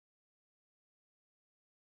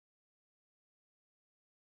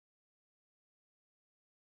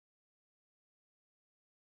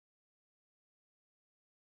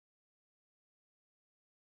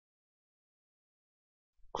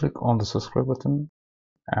Click on the subscribe button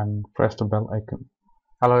and press the bell icon.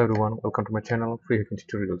 Hello everyone, welcome to my channel Free Hacking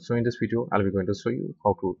Tutorial. So in this video I'll be going to show you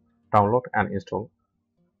how to download and install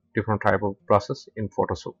different type of brushes in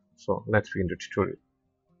Photoshop. So let's begin the tutorial.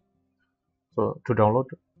 So to download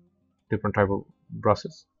different type of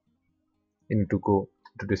brushes, you need to go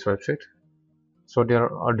to this website. So there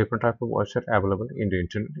are different type of websites available in the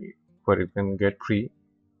internet where you can get free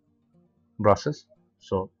brushes.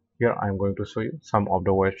 So here I'm going to show you some of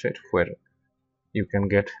the websites where you can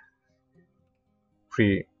get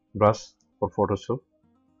free brush for Photoshop.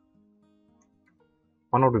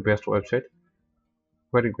 One of the best website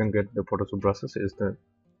where you can get the Photoshop brushes is the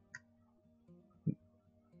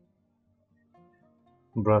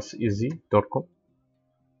brusheasy.com.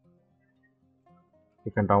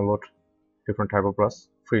 You can download different type of brush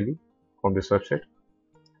freely from this website.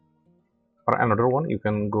 Or another one, you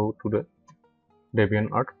can go to the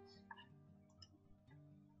DeviantArt.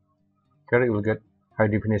 Here you will get high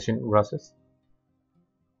definition brushes.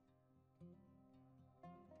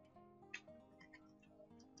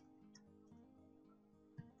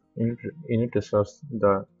 You need to search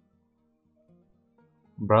the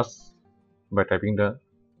brush by typing the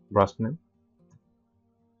brush name.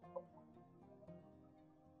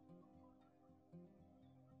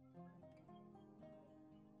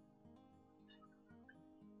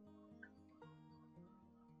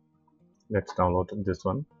 Let's download this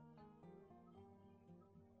one.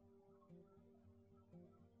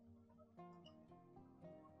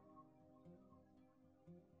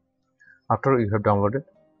 After you have downloaded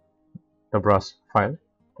the brush file,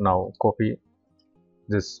 now copy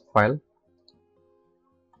this file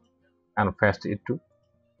and paste it to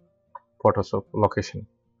Photoshop location.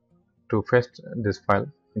 To paste this file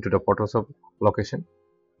into the Photoshop location,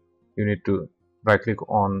 you need to right click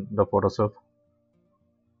on the Photoshop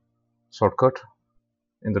shortcut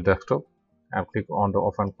in the desktop and click on the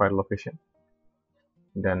open file location.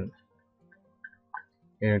 Then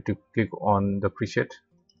you need to click on the preset,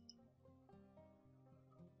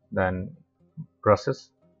 then brushes.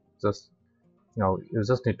 Now you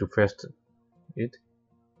just need to paste it.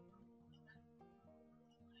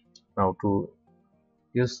 Now to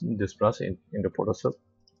use this brush in the Photoshop,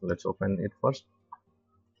 let's open it first.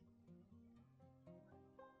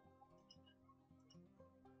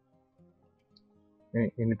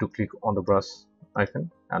 You need to click on the brush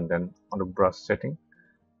icon and then on the brush setting,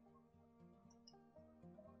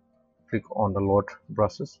 click on the load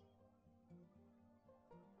brushes.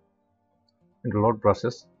 In the load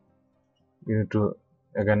brushes, you need to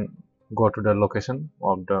again go to the location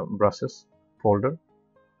of the brushes folder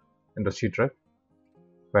in the C drive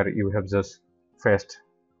where you have just pasted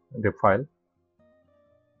the file.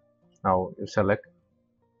 Now you select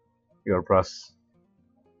your brush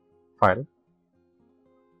file.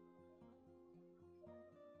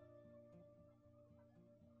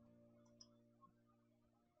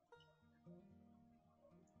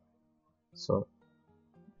 So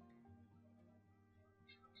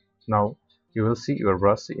now you will see your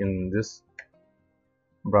brush in this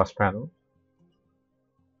brush panel.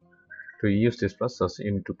 To use this brush,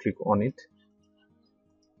 you need to click on it.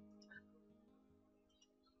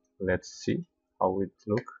 Let's see how it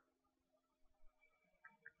looks.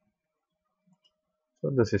 So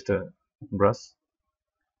this is the brush.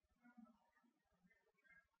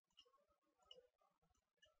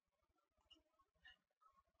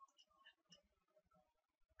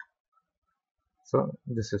 So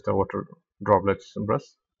this is the water droplets brush.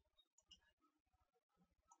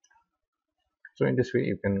 So in this way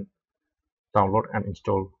you can download and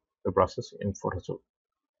install the brushes in Photoshop.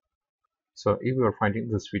 So if you are finding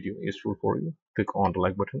this video useful for you, click on the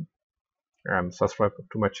like button and subscribe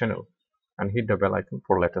to my channel and hit the bell icon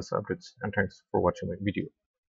for latest updates, and thanks for watching my video.